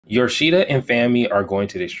Yoshida and Fami are going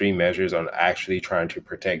to the extreme measures on actually trying to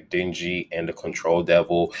protect Denji and the Control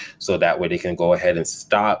Devil so that way they can go ahead and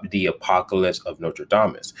stop the apocalypse of Notre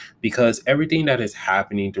Dame. Because everything that is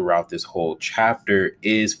happening throughout this whole chapter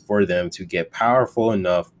is for them to get powerful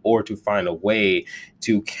enough or to find a way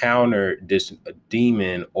to counter this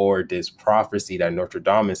demon or this prophecy that Notre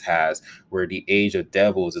Dame has, where the age of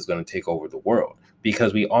devils is going to take over the world.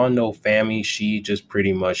 Because we all know Fami, she just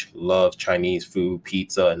pretty much loves Chinese food,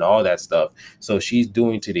 pizza, and all that stuff. So she's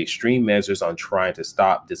doing to the extreme measures on trying to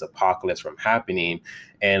stop this apocalypse from happening.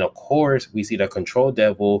 And of course, we see the Control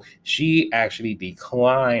Devil, she actually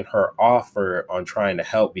declined her offer on trying to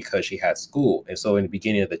help because she had school. And so in the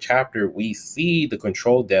beginning of the chapter, we see the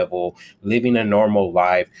Control Devil living a normal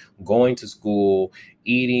life, going to school,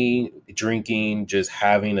 eating, drinking, just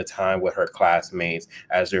having a time with her classmates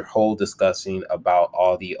as they're whole discussing about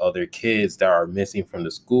all the other kids that are missing from the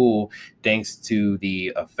school thanks to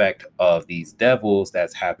the effect of these devils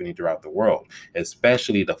that's happening throughout the world,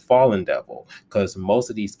 especially the fallen devil, because most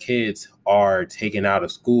of these kids are taken out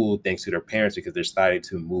of school thanks to their parents because they're deciding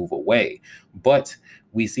to move away. But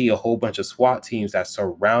we see a whole bunch of SWAT teams that's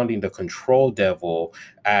surrounding the Control Devil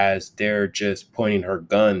as they're just pointing her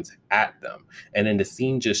guns at them. And then the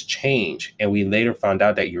scene just changed. And we later found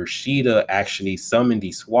out that Yoshida actually summoned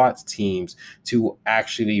these SWAT teams to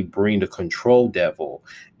actually bring the Control Devil.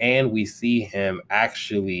 And we see him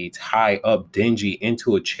actually tie up Denji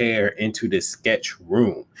into a chair into this sketch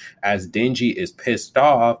room as Denji is pissed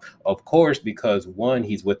off, of course, because one,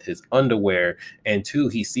 he's with his underwear, and two,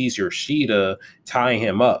 he sees Yoshida tying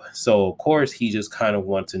him up. So, of course, he just kind of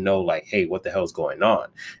wants to know, like, hey, what the hell's going on?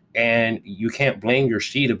 And you can't blame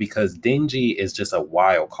Yoshida because Denji is just a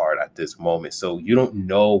wild card at this moment. So you don't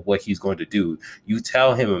know what he's going to do. You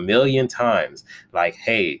tell him a million times, like,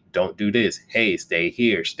 hey, don't do this. Hey, stay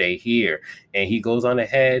here, stay here. And he goes on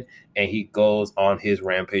ahead and he goes on his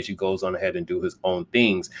rampage. He goes on ahead and do his own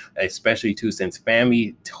things, especially too, since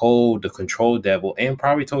Fami told the Control Devil and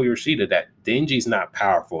probably told Yoshida that Denji's not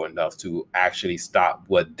powerful enough to actually stop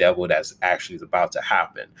what devil that's actually about to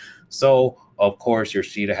happen. So, of course,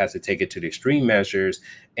 Yoshida has to take it to the extreme measures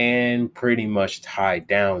and pretty much tie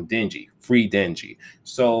down Denji, free Denji.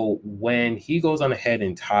 So when he goes on ahead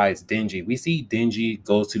and ties Denji, we see Denji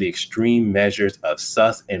goes to the extreme measures of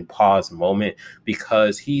sus and pause moment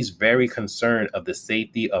because he's very concerned of the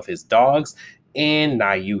safety of his dogs and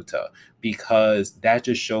Nayuta, because that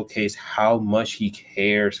just showcased how much he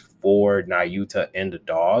cares for Nayuta and the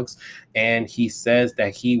dogs. And he says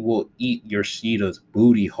that he will eat Yoshida's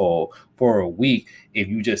booty hole for a week if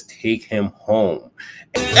you just take him home.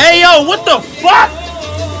 Hey, yo, what the fuck?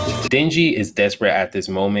 Denji is desperate at this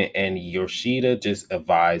moment, and Yoshida just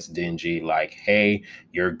advised Denji, like, hey,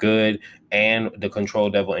 you're good, and the Control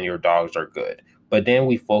Devil and your dogs are good. But then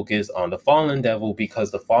we focus on the Fallen Devil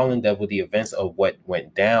because the Fallen Devil, the events of what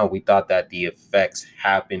went down, we thought that the effects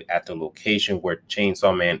happened at the location where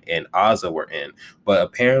Chainsaw Man and Ozza were in. But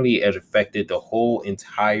apparently it affected the whole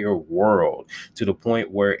entire world to the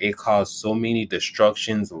point where it caused so many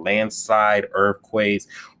destructions, landslide, earthquakes.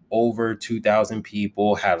 Over 2,000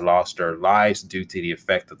 people had lost their lives due to the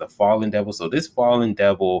effect of the Fallen Devil. So this Fallen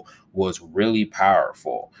Devil was really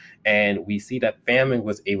powerful. And we see that Famine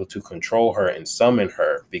was able to control her and summon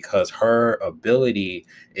her because her ability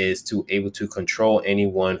is to able to control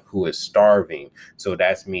anyone who is starving. So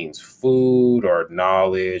that means food or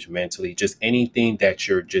knowledge, mentally, just anything that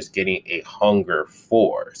you're just getting a hunger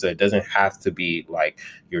for. So it doesn't have to be like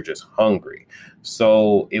you're just hungry.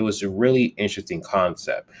 So it was a really interesting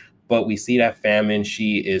concept. But we see that Famine,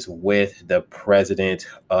 she is with the president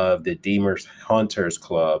of the Demers Hunters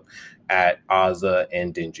Club at Ozza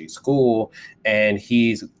and Denji School. And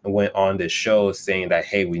he's went on this show saying that,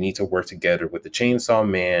 hey, we need to work together with the Chainsaw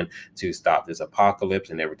Man to stop this apocalypse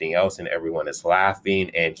and everything else. And everyone is laughing.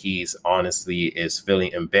 And he's honestly is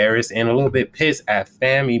feeling embarrassed and a little bit pissed at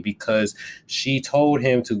Fami because she told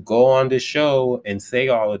him to go on the show and say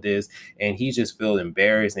all of this. And he just feels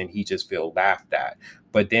embarrassed and he just feels laughed at.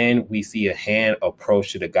 But then we see a hand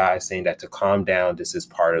approach to the guy saying that to calm down, this is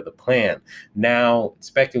part of the plan. Now,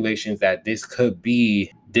 speculations that this could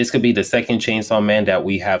be the second Chainsaw Man that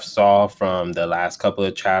we have saw from the last couple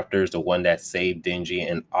of chapters, the one that saved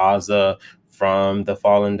Denji and Ozza from the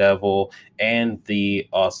fallen devil and the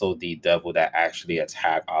also the devil that actually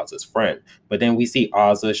attacked Oz's friend. But then we see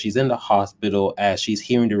Ozza, she's in the hospital as she's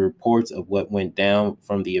hearing the reports of what went down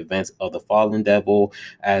from the events of the fallen devil,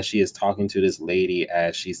 as she is talking to this lady,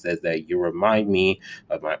 as she says that you remind me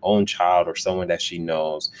of my own child or someone that she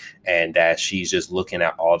knows, and that she's just looking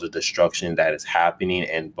at all the destruction that is happening.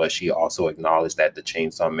 And but she also acknowledged that the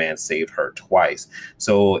Chainsaw Man saved her twice.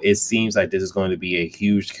 So it seems like this is going to be a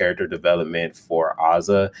huge character development for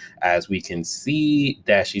Ozza, as we can see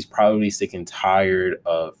that she's probably sick and tired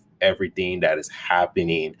of everything that is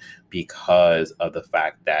happening because of the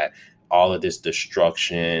fact that all of this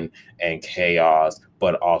destruction and chaos,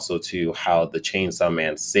 but also to how the Chainsaw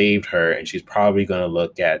Man saved her. And she's probably going to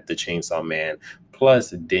look at the Chainsaw Man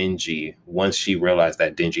plus Denji, once she realized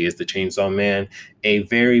that Denji is the Chainsaw Man, a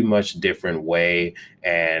very much different way.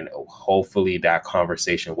 And hopefully that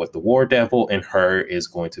conversation with the War Devil and her is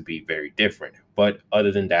going to be very different. But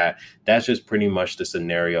other than that, that's just pretty much the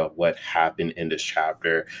scenario of what happened in this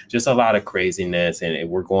chapter. Just a lot of craziness, and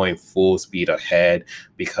we're going full speed ahead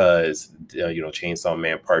because Chainsaw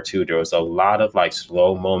Man Part 2, there was a lot of like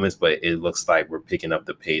slow moments, but it looks like we're picking up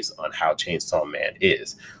the pace on how Chainsaw Man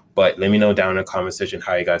is. But let me know down in the comment section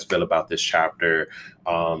how you guys feel about this chapter.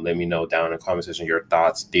 Let me know down in the comment section your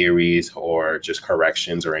thoughts, theories, or just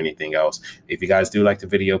corrections or anything else. If you guys do like the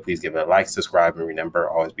video, please give it a like, subscribe, and remember,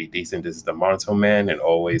 always be decent. This is the Monotone Man, and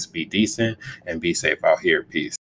always be decent and be safe out here. Peace.